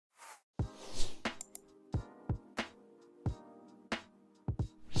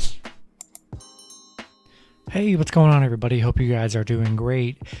Hey, what's going on, everybody? Hope you guys are doing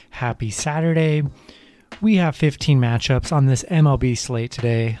great. Happy Saturday. We have 15 matchups on this MLB slate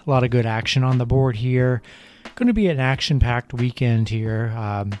today. A lot of good action on the board here. Going to be an action-packed weekend here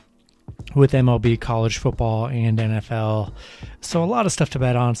with MLB, college football, and NFL. So a lot of stuff to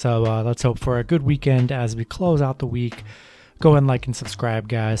bet on. So let's hope for a good weekend as we close out the week. Go and like and subscribe,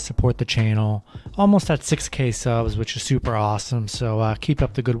 guys. Support the channel. Almost at 6K subs, which is super awesome. So keep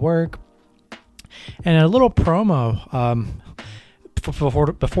up the good work. And a little promo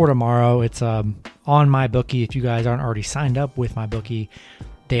before tomorrow. It's on MyBookie. If you guys aren't already signed up with MyBookie,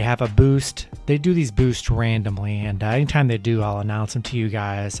 they have a boost. They do these boosts randomly, and anytime they do, I'll announce them to you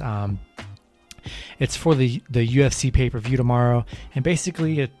guys. It's for the UFC pay-per-view tomorrow, and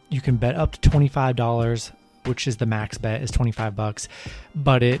basically you can bet up to $25, which is the max bet is $25,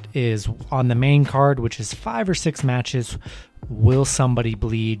 but it is on the main card, which is 5 or 6 matches. Will somebody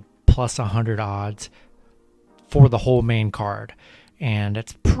bleed? Plus 100 odds for the whole main card, and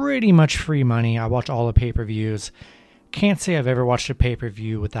it's pretty much free money. I watch all the pay-per-views. Can't say I've ever watched a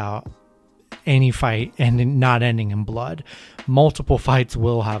pay-per-view without any fight and not ending in blood. Multiple fights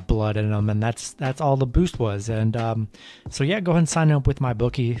will have blood in them, and that's all the boost was. And so yeah, go ahead and sign up with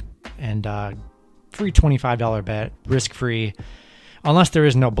MyBookie, and free $25 bet, risk-free, unless there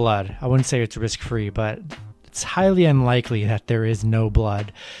is no blood. I wouldn't say it's risk-free, but it's highly unlikely that there is no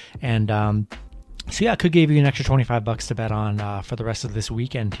blood. And so yeah, it could give you an extra $25 to bet on for the rest of this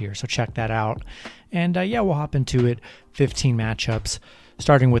weekend here. So check that out. And yeah, we'll hop into it. 15 matchups,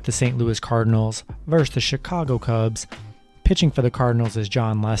 starting with the St. Louis Cardinals versus the Chicago Cubs. Pitching for the Cardinals is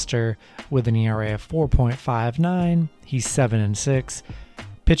Jon Lester with an ERA of 4.59. He's 7-6.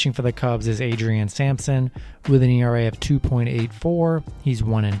 Pitching for the Cubs is Adrian Sampson with an ERA of 2.84. He's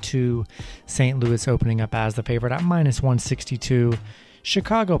 1-2. St. Louis opening up as the favorite at -162.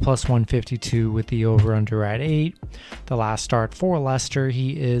 Chicago plus 152 with the over-under at 8. The last start for Lester,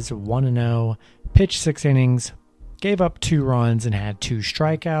 he is 1-0. Pitched 6 innings, gave up 2 runs, and had 2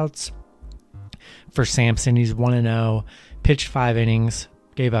 strikeouts. For Sampson, he's 1-0. Pitched 5 innings,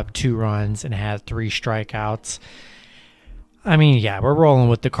 gave up 2 runs, and had 3 strikeouts. I mean, yeah, we're rolling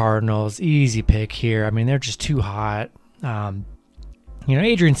with the Cardinals. Easy pick here. I mean, they're just too hot.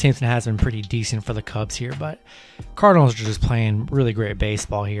 Adrian Sampson has been pretty decent for the Cubs here, but Cardinals are just playing really great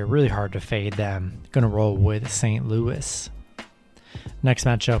baseball here. Really hard to fade them. Going to roll with St. Louis. Next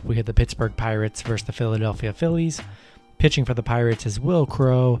matchup, we have the Pittsburgh Pirates versus the Philadelphia Phillies. Pitching for the Pirates is Wil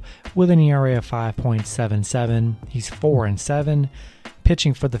Crowe with an ERA of 5.77. He's 4-7.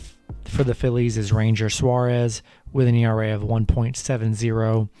 Pitching for the Phillies is Ranger Suarez with an ERA of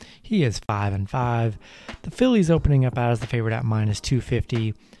 1.70. He is 5-5. The Phillies opening up as the favorite at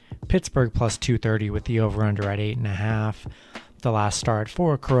 -250. Pittsburgh plus 230 with the over-under at 8.5. The last start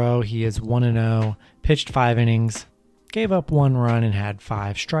for Crowe, he is 1-0. Pitched 5 innings, gave up 1 run, and had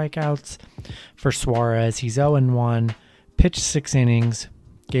 5 strikeouts. For Suarez, he's 0-1. Pitched 6 innings,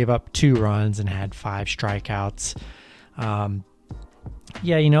 gave up 2 runs, and had 5 strikeouts.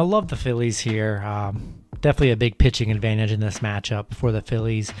 Love the Phillies here. Definitely a big pitching advantage in this matchup for the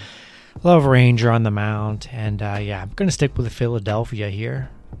Phillies. Love Ranger on the mound. And I'm going to stick with Philadelphia here.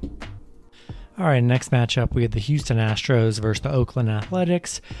 All right, next matchup, we have the Houston Astros versus the Oakland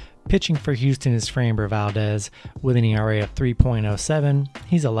Athletics. Pitching for Houston is Framber Valdez with an ERA of 3.07.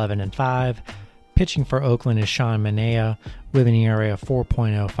 He's 11-5. Pitching for Oakland is Sean Manaea with an ERA of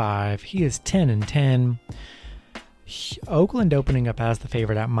 4.05. He is 10-10. Oakland opening up as the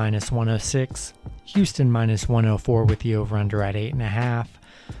favorite at -106. Houston -104 with the over-under at 8.5.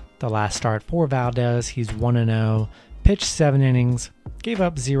 The last start for Valdez, he's 1-0. Pitched 7 innings, gave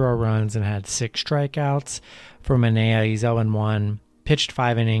up 0 runs, and had 6 strikeouts. For Manaea, he's 0-1. Pitched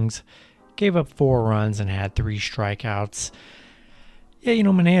 5 innings, gave up 4 runs, and had 3 strikeouts. Yeah,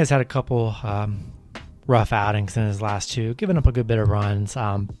 Manaea's had a couple rough outings in his last 2, giving up a good bit of runs.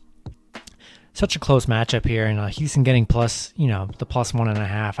 Such a close matchup here, and Houston getting the plus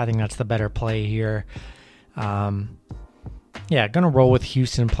 1.5. I think that's the better play here. Gonna roll with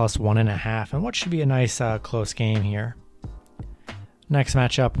Houston plus 1.5, and what should be a nice close game here. Next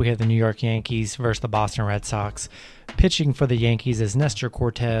matchup, we have the New York Yankees versus the Boston Red Sox. Pitching for the Yankees is Nestor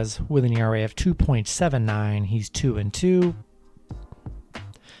Cortez with an ERA of 2.79. He's 2-2.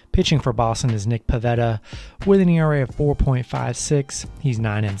 Pitching for Boston is Nick Pivetta with an ERA of 4.56. He's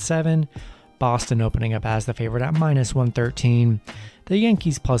 9-7. Boston opening up as the favorite at -113. The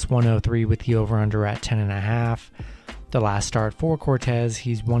Yankees plus 103 with the over-under at 10.5. The last start for Cortez,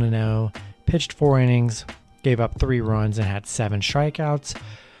 he's 1-0. Pitched 4 innings, gave up 3 runs, and had 7 strikeouts.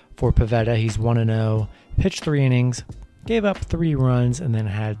 For Pivetta, he's 1-0. Pitched 3 innings, gave up 3 runs, and then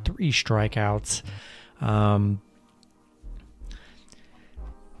had 3 strikeouts. Yeah,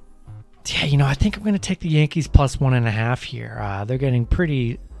 I think I'm going to take the Yankees plus 1.5 here. They're getting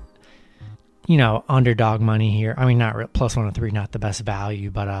pretty, underdog money here. I mean, not plus 103, not the best value,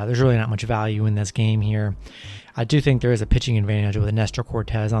 but there's really not much value in this game here. I do think there is a pitching advantage with Nestor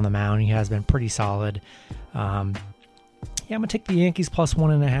Cortez on the mound. He has been pretty solid. I'm going to take the Yankees plus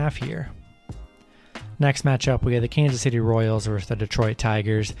 1.5 here. Next matchup, we have the Kansas City Royals versus the Detroit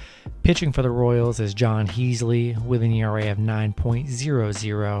Tigers. Pitching for the Royals is John Heasley with an ERA of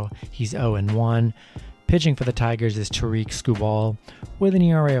 9.00. He's 0-1. Pitching for the Tigers is Tariq Skubal with an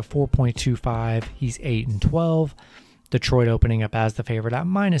ERA of 4.25. He's 8-12. Detroit opening up as the favorite at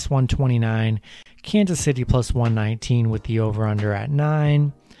minus 129. Kansas City plus 119 with the over-under at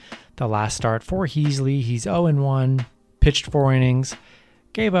 9. The last start for Heasley, he's 0-1. Pitched 4 innings.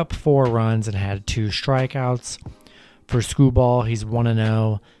 Gave up 4 runs and had 2 strikeouts. For Skubal, he's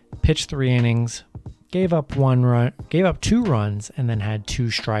 1-0. Pitched 3 innings. Gave up 2 runs and then had 2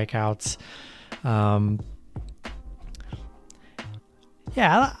 strikeouts. I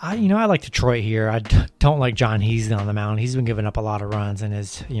like Detroit here. I don't like John Heasley on the mound. He's been giving up a lot of runs in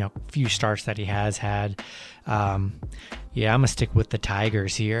his few starts that he has had. I'm gonna stick with the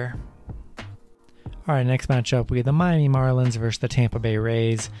Tigers here. All right, next matchup, we have the Miami Marlins versus the Tampa Bay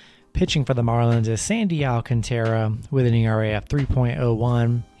Rays. Pitching for the Marlins is Sandy Alcantara with an ERA of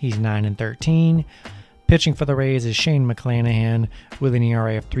 3.01. He's 9-13. Pitching for the Rays is Shane McClanahan with an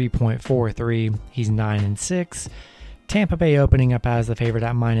ERA of 3.43. He's 9-6. Tampa Bay opening up as the favorite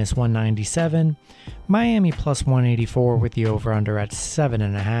at minus 197. Miami plus 184 with the over-under at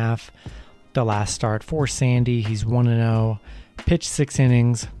 7.5. The last start for Sandy, he's 1-0. Pitched 6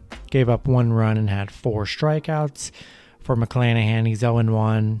 innings. Gave up 1 run and had 4 strikeouts. For McClanahan, he's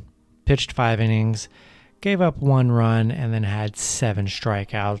 0-1. Pitched 5 innings. Gave up 1 run and then had 7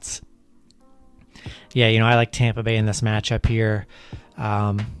 strikeouts. I like Tampa Bay in this matchup here.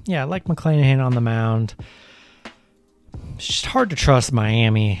 I like McClanahan on the mound. It's just hard to trust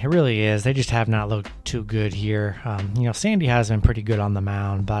Miami. It really is. They just have not looked too good here. Sandy has been pretty good on the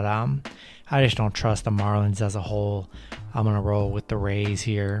mound, but I just don't trust the Marlins as a whole. I'm going to roll with the Rays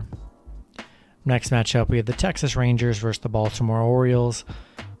here. Next matchup, we have the Texas Rangers versus the Baltimore Orioles.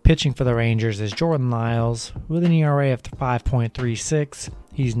 Pitching for the Rangers is Jordan Lyles with an ERA of 5.36.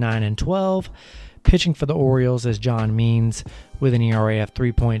 He's 9-12. Pitching for the Orioles is John Means with an ERA of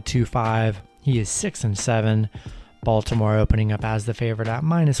 3.25. He is 6-7. Baltimore opening up as the favorite at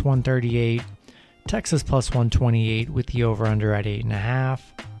minus 138. Texas plus 128 with the over-under at 8.5.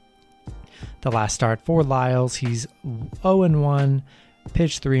 The last start for Lyles, he's 0-1,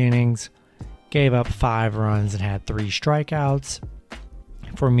 pitched 3 innings, gave up 5 runs and had 3 strikeouts.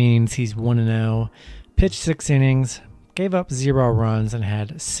 For Means, he's 1-0, pitched 6 innings, gave up 0 runs and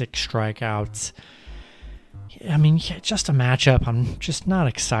had 6 strikeouts. Just a matchup I'm just not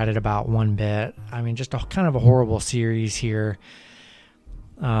excited about one bit. Just a kind of a horrible series here.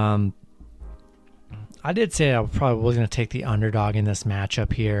 I did say I probably was going to take the underdog in this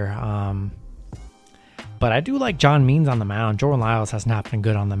matchup here. But I do like John Means on the mound. Jordan Lyles has not been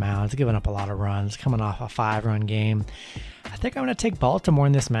good on the mound. He's given up a lot of runs, coming off a 5-run game. I think I'm going to take Baltimore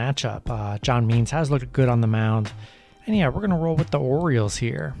in this matchup. John Means has looked good on the mound. And we're going to roll with the Orioles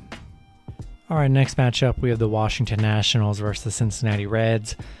here. All right, next matchup, we have the Washington Nationals versus the Cincinnati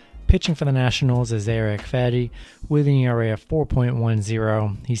Reds. Pitching for the Nationals is Eric Fedde with an ERA of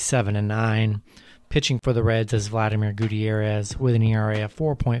 4.10. He's 7-9. Pitching for the Reds is Vladimir Gutierrez with an ERA of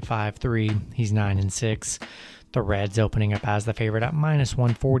 4.53. He's 9-6. The Reds opening up as the favorite at minus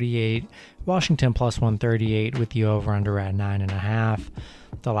 148. Washington plus 138 with the over-under at 9.5.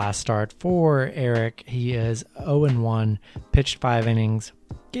 The last start for Eric, he is 0-1, pitched 5 innings,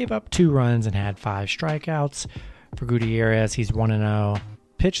 gave up 2 runs and had 5 strikeouts. For Gutierrez, he's 1-0,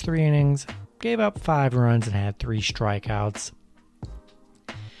 pitched 3 innings, gave up 5 runs and had 3 strikeouts.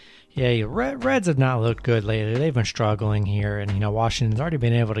 Reds have not looked good lately. They've been struggling here, and Washington's already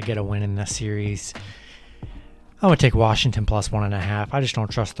been able to get a win in this series. I'm going to take Washington plus 1.5. I just don't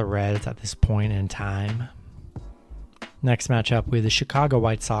trust the Reds at this point in time. Next matchup, we have the Chicago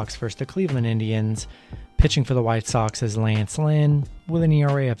White Sox versus the Cleveland Indians. Pitching for the White Sox is Lance Lynn with an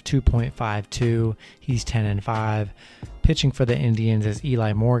ERA of 2.52. He's 10-5. Pitching for the Indians is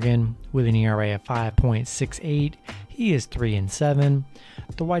Eli Morgan with an ERA of 5.68. He is 3-7.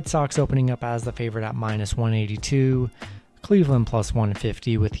 The White Sox opening up as the favorite at minus 182. Cleveland plus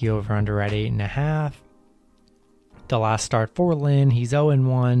 150 with the over-under at 8.5. The last start for Lynn, he's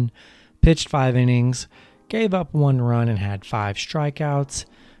 0-1, pitched 5 innings, gave up 1 run and had 5 strikeouts.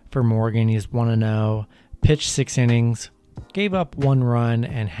 For Morgan, he's 1-0, pitched 6 innings, gave up 1 run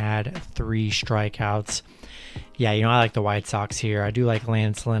and had 3 strikeouts. Yeah, I like the White Sox here. I do like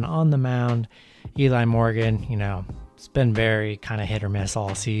Lance Lynn on the mound. Eli Morgan, it's been very kind of hit or miss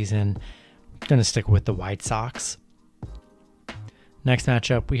all season. Going to stick with the White Sox. Next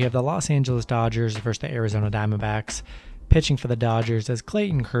matchup, we have the Los Angeles Dodgers versus the Arizona Diamondbacks. Pitching for the Dodgers is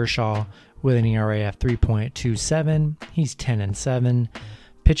Clayton Kershaw with an ERA of 3.27. He's 10-7.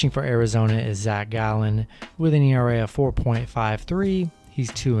 Pitching for Arizona is Zach Gallen with an ERA of 4.53.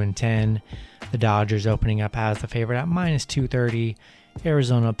 He's 2-10. The Dodgers opening up as the favorite at -230.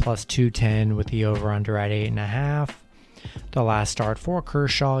 Arizona plus 210 with the over-under at 8.5. The last start for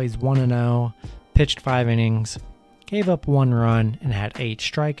Kershaw, he's 1-0. Pitched 5 innings. Gave up 1 run and had 8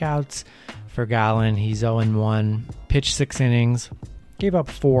 strikeouts. For Gallen, he's 0-1. Pitched 6 innings. Gave up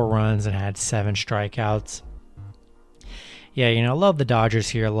 4 runs and had 7 strikeouts. Yeah, love the Dodgers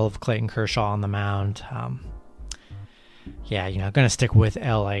here. Love Clayton Kershaw on the mound. Going to stick with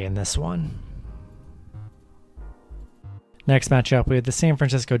LA in this one. Next matchup, we have the San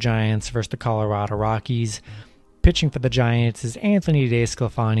Francisco Giants versus the Colorado Rockies. Pitching for the Giants is Anthony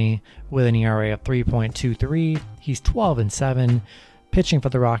DeSclafani with an ERA of 3.23. He's 12-7. Pitching for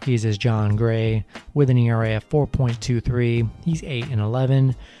the Rockies is John Gray with an ERA of 4.23. He's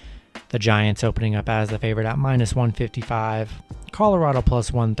 8-11. The Giants opening up as the favorite at -155. Colorado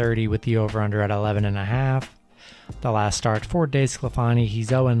plus 130 with the over-under at 11.5. The last start for DeSclafani, he's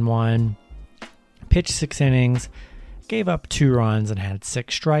 0-1. Pitched 6 innings. Gave up 2 runs and had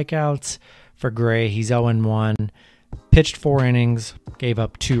 6 strikeouts. For Gray, he's 0-1. Pitched 4 innings. Gave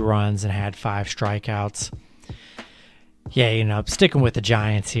up 2 runs and had 5 strikeouts. Yeah, sticking with the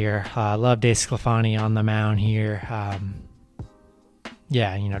Giants here. Love DeSclafani on the mound here.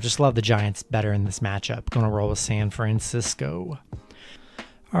 Just love the Giants better in this matchup. Going to roll with San Francisco.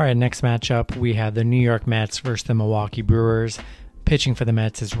 All right, next matchup, we have the New York Mets versus the Milwaukee Brewers. Pitching for the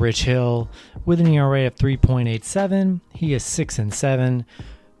Mets is Rich Hill with an ERA of 3.87. He is 6-7.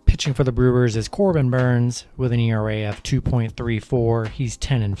 Pitching for the Brewers is Corbin Burns with an ERA of 2.34. He's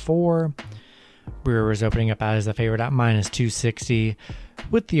 10-4. Brewers opening up as the favorite at -260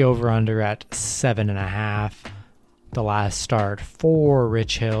 with the over-under at 7.5. The last start for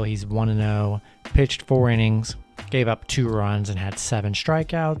Rich Hill, he's 1-0. Pitched 4 innings, gave up 2 runs and had 7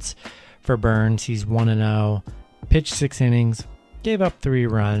 strikeouts. For Burns, he's 1-0. Pitched 6 innings, gave up 3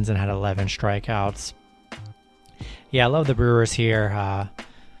 runs and had 11 strikeouts. Yeah, I love the Brewers here.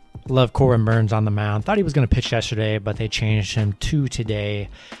 Love Corbin Burns on the mound. Thought he was going to pitch yesterday, but they changed him to today.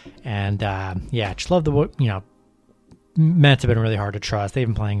 And just love the, Mets have been really hard to trust. They've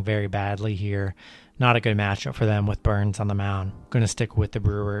been playing very badly here. Not a good matchup for them with Burns on the mound. Going to stick with the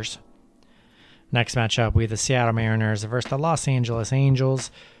Brewers. Next matchup, we have the Seattle Mariners versus the Los Angeles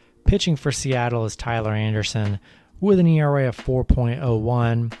Angels. Pitching for Seattle is Tyler Anderson with an ERA of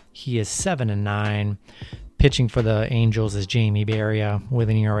 4.01. He is 7-9. Pitching for the Angels is Jamie Barria with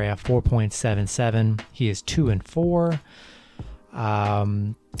an ERA of 4.77. He is 2-4.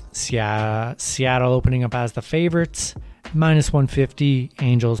 Seattle opening up as the favorites, -150.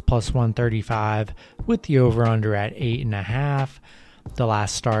 Angels plus 135 with the over-under at 8.5. The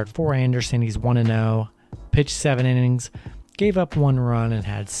last start for Anderson, he's 1-0. Pitched 7 innings, gave up 1 run and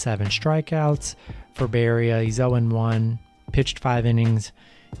had 7 strikeouts. For Barria, he's 0-1. Pitched 5 innings,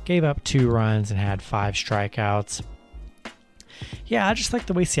 gave up 2 runs and had 5 strikeouts. Yeah, I just like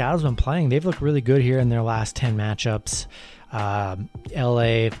the way Seattle's been playing. They've looked really good here in their last 10 matchups.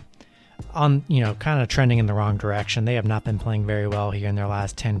 LA on, kind of trending in the wrong direction. They have not been playing very well here in their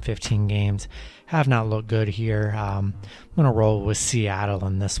last 10-15 games. Have not looked good here. I'm going to roll with Seattle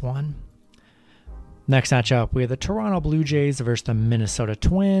in this one. Next matchup, we have the Toronto Blue Jays versus the Minnesota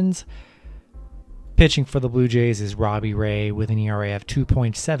Twins. Pitching for the Blue Jays is Robbie Ray with an ERA of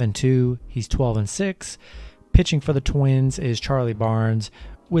 2.72. He's 12-6. Pitching for the Twins is Charlie Barnes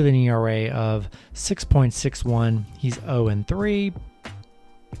with an ERA of 6.61. He's 0-3.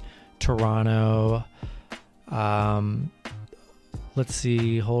 Toronto, let's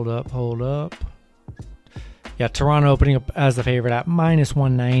see, hold up. Yeah, Toronto opening up as the favorite at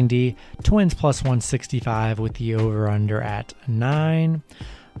 -190. Twins plus 165 with the over-under at 9.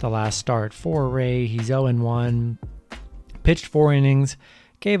 The last start for Ray, he's 0-1. Pitched 4 innings,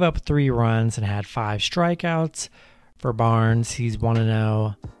 gave up 3 runs and had 5 strikeouts. For Barnes, he's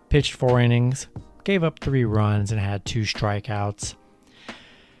 1-0. Pitched 4 innings, gave up 3 runs and had 2 strikeouts.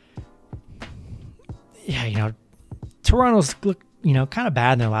 Yeah, Toronto's looked, kind of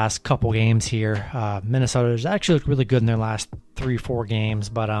bad in their last couple games here. Minnesota's actually looked really good in their last 3-4 games,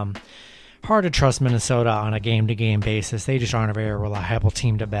 but hard to trust Minnesota on a game-to-game basis. They just aren't a very reliable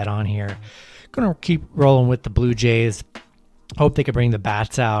team to bet on here. Going to keep rolling with the Blue Jays. Hope they could bring the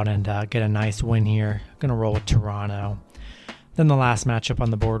bats out and get a nice win here. Gonna roll with Toronto. Then the last matchup on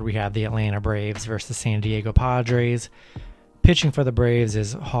the board, we have the Atlanta Braves versus San Diego Padres. Pitching for the Braves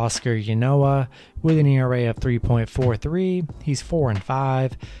is Oscar Yanoa with an ERA of 3.43. He's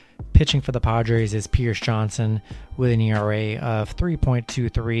 4-5. Pitching for the Padres is Pierce Johnson with an ERA of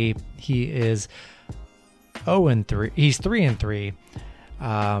 3.23. He is 0-3. He's 3-3.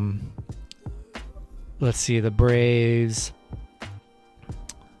 Let's see, the Braves.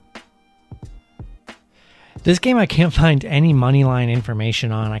 This game I can't find any money line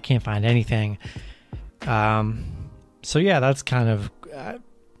information on. I can't find anything. So yeah, that's kind of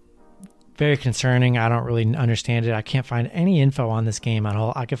very concerning. I don't really understand it. I can't find any info on this game at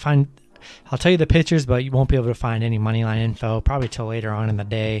all. I'll tell you the pitchers, but you won't be able to find any money line info probably till later on in the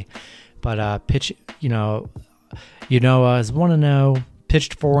day. But Yanoa is 1-0,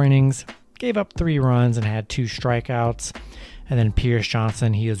 pitched 4 innings, gave up 3 runs and had 2 strikeouts. And then Pierce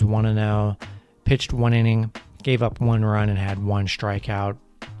Johnson, he is 1-0, pitched 1 inning, gave up 1 run and had 1 strikeout.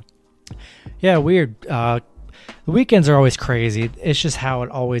 Yeah, weird. The weekends are always crazy. It's just how it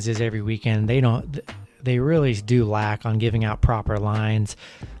always is every weekend. They really do lack on giving out proper lines.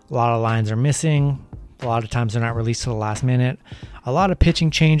 A lot of lines are missing. A lot of times they're not released to the last minute. A lot of pitching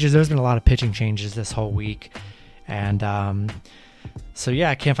changes. There's been a lot of pitching changes this whole week. And so yeah,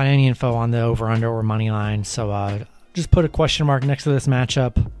 I can't find any info on the over-under or money line. So just put a question mark next to this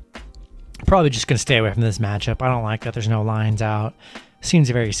matchup. Probably just going to stay away from this matchup. I don't like that there's no lines out. Seems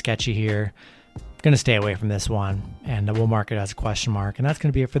very sketchy here. Going to stay away from this one, and we'll mark it as a question mark. And that's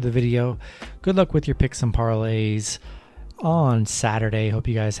going to be it for the video. Good luck with your picks and parlays on Saturday. Hope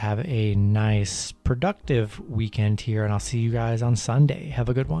you guys have a nice, productive weekend here, and I'll see you guys on Sunday. Have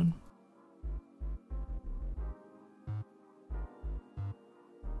a good one.